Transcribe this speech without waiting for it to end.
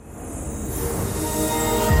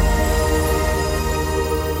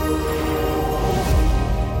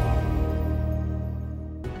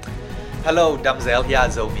Hello, damzel here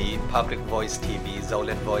Zomi Public Voice TV,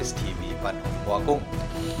 Zoland Voice TV ปันหัวกุ้ง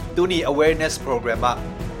ตูนี่ awareness program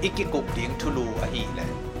อีกกุกดิ้งทุลูอหีแหละ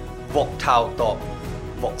วกเท้าตอบ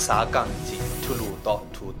วกสากังจีทุลูตอบ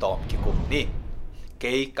ทูตอมกิกุมนี่เก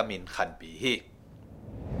ยกมินขันปีฮี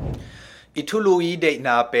อิทุลูอีเดน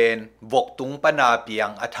าเป็นวกตุงปนาเปียง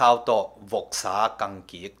อเท้าตอบวกสากัง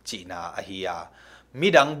กิกจีนาอหียามิ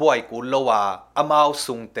ดังบวยกุลว่าอามาว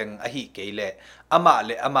สุงเต็งอหิเกยเลอามาเล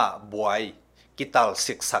อามาบวยกิตัล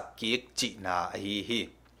สิกสักกิกจีนาอหิฮี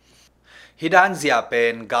ฮิดานเซียเป็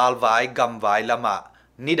นกาลไวกัมไวละมา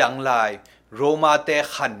นิดังไลโรมาเต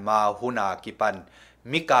ขันมาหุนากิปัน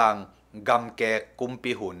มิกังกัมเกกุม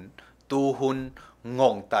ปิหุนตูหุนง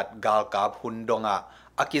งตัดกาลกาบหุนดงอา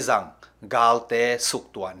อากิจังกาลเตสุก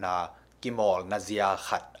ตัวนากิมอลนาเซีย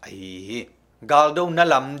ขัดอหิฮีกาลดูน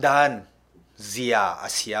ลำดานเซียอา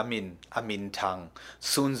เซียมินอามินทัง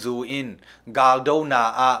ซุนซูอินกาลโดนา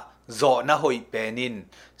อาโจนาหอยเปนิน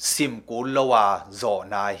ซิมกุลวาโจ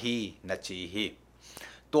นาฮีนาจีฮี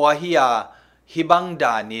ตัวฮีอาฮิบังด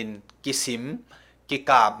านินกิซิมกิ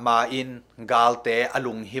กาบมาอินกาลเตอ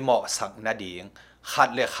ลุงฮิโมสักนาดิงขัด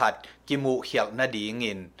เลขัดกิมูเขียกนาดิ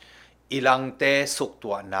งินอิลังเตสุกตั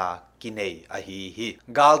วนากิเนยอหีฮี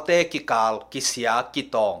กาลเตกิกาลกิเสียกิ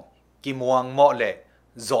ตองกิมวงโมเล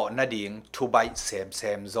โจนาดิงทุบายเซ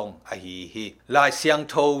มซงอหีฮีลายเสียง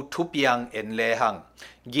โททุเปียงเอ็นเลหัง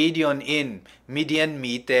กีดิออนอินมิเดียน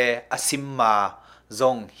มีเตอซิมมาซ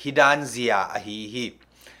งฮิดานเซียอหีฮี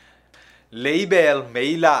เลเบลเม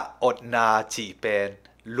ลาอดนาจีเป็น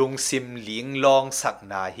ลุงซิมลิงลองสัก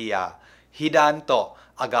นาฮียาฮิดานโต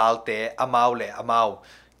อากาลเตอมาวเลอมาว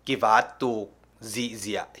กิวัตตุจีเ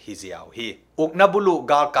ซียฮิเซียวฮีอุกนาบุลุ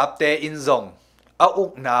กาลกับเตอินซงอุ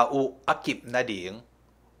กนาอุอากิบนาดิง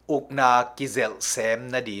อุกนากิเซลเซม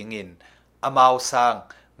นาดีงินอามาวสัง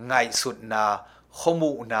ไงสุดนาข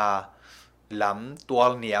มูนาลำตัว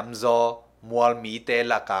เนียมโจมัวมีเต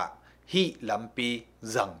ลกะฮีลำปี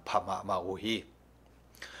จังพม่ามาอุฮี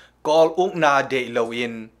กอลอุกนาเดลวิ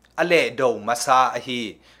นอเลโดมาซาอฮี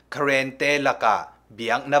คเรนเตลกะเบี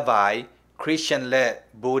ยงนาไวคริสเตียนและ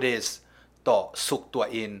บูดิสต่อสุกตัว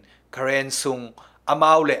อินคเรนซุงอาม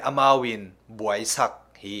าวเลอมาวินบวยสัก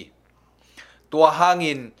ฮีตัวหา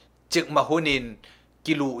งินจึกมาหุนิน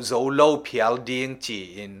กิลูโจโลเพียลดิงจี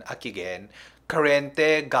อินอากิเกนคเรนเต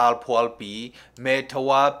กาลพวลปีเมทว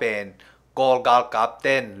าเป็นกอลกาลกับเ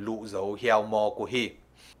ต้นลูโจเฮียวมอกุฮี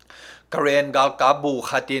คเรนกาลกับบู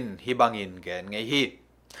ขัดินฮิบังอินเกนไงฮี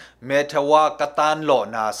เมทวากตันโล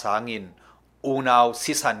นาสางินอูนาว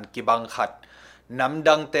ซิสันกิบังขัดน้ำ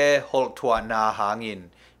ดังเตฮอลทัวนาหางิน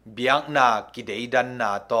เบียงนากิเดดันน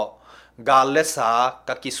าโตกาลเลสาก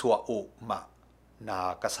ะกิสวาอุมานา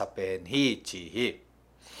กษเป็นฮีจีฮี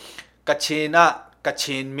กัชินะกั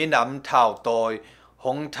ชินมินำเท่าโตยห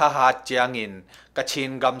งทหารเจียงินกัชิน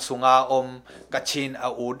กำสุงาอมกัชินอา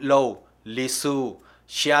อุดโลลิซู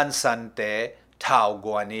เชียนสันเตเท่าก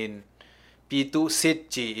วนินปีตุสิต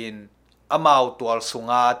จีอินอามาวตัวสุ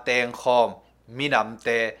งาเตงคอมมินำเต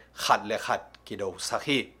ขัดเลขัดกิโดสัก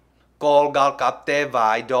ฮีกอลกาลกับเตวา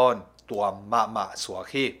ยดอนตัวมาสว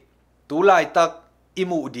กีตูไลตักอิ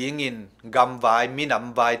มูดีงินกำไว้มิน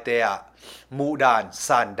ำไว้เตะมูดานซ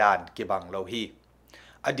านดานกิบังโลฮี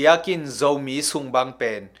อดียกินโจมีสุงบังเ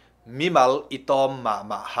ป็นมิมัลอิตอม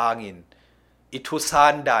มาหางินอิทุซา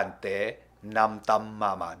นดานเตนำตัมม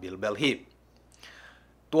าบิลเบลฮี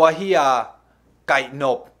ตัวฮียไก่น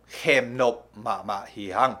บเข้มนบมาฮี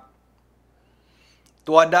หัง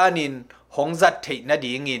ตัวดานินหงจัดเทน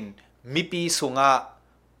ดีงินมิปีสุงา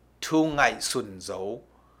ทุงไงสุนโจ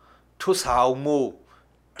ทุสาวมู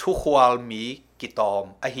ทุควาลมีกิตอม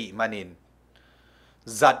อหิมันิน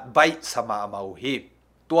จัดใบสมาเมาฮี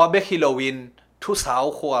ตัวเบฮิโลวินทุสาว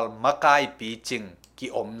ควาลมากายปีจิงกิ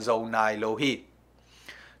อมโจนายโลฮี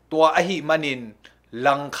ตัวอหิมันิน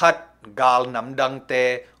ลังคัดกาลนำดังเต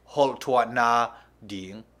ฮอลทัวนาดิ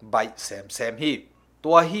งใบเซมฮีตั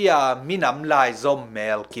วฮียมินำลายซอมเม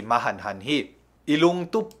ลกิมหันฮีอิลุง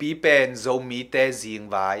ตุปปีเป็นโจมีเตจิง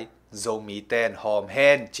ไว้โจมีเตนหอมแฮ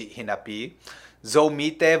นจิฮินาปีโจมี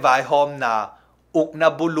เตไวหอมนาอุกนา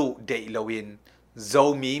บุลุเดลวินโจ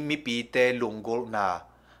มีปีเตลุงกุลนา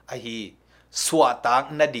อหีสวะตัง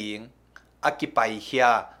นาดิงอากิไปเฮีย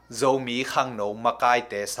โจมีขังโนมากาย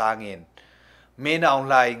เตสางินเมนเอา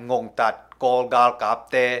ไลงงตัดกอลกาลกับ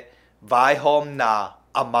เตไวหอมนา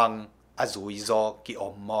อมังอจุยโจกิอ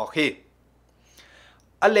มมอฮี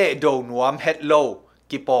อเลโดนวมเฮดโล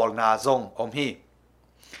กิปอลนาซงอมฮี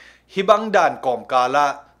ฮิบังดานกอมกาละ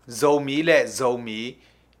โจมีและโจมี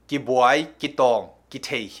กิบวยกิตองกิเท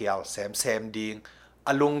เฮียลเซมดิงอ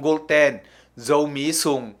ลุงกุลเตนโจมี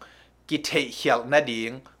สุงกิเทเฮียลนาดิ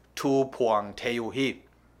งท ทูพวงเทยุฮี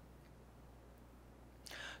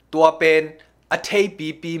ตัวเป็นอเทปี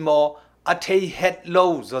ปีโมอเทเฮดโล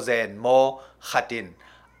โซเซนโมขัดิน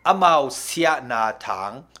อมาวเสียนาทา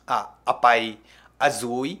งอไปอ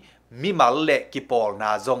ซุยมิมัลเลกิปอลน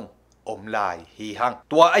าจงอมลายฮีหัง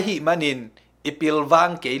ตัวอหิมันินอิปิลวัง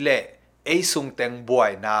เกเลไอซุงเต็งบว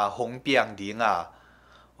ยนาหงเปียงดีงา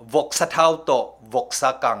วกสะเท้าโตวกสะ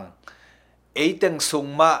กังไอเต็งซุง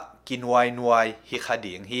มากินวยนวยฮิข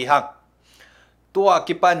ดิงฮีหังตัว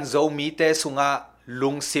กิปันโจมีเตซุงาลุ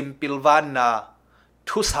งซิมปิลวันนา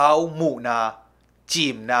ทุสาวมูนาจิ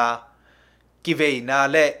มนากิเวนา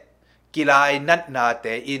เลกิลายนัดนาเต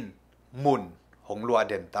อินมุนหงลัวเ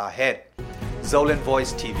ดนตาเฮด Zoland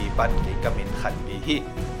Voice TV ปันกิกามินขันบีฮี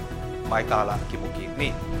ไม่กาละกิมุกิ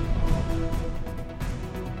นี่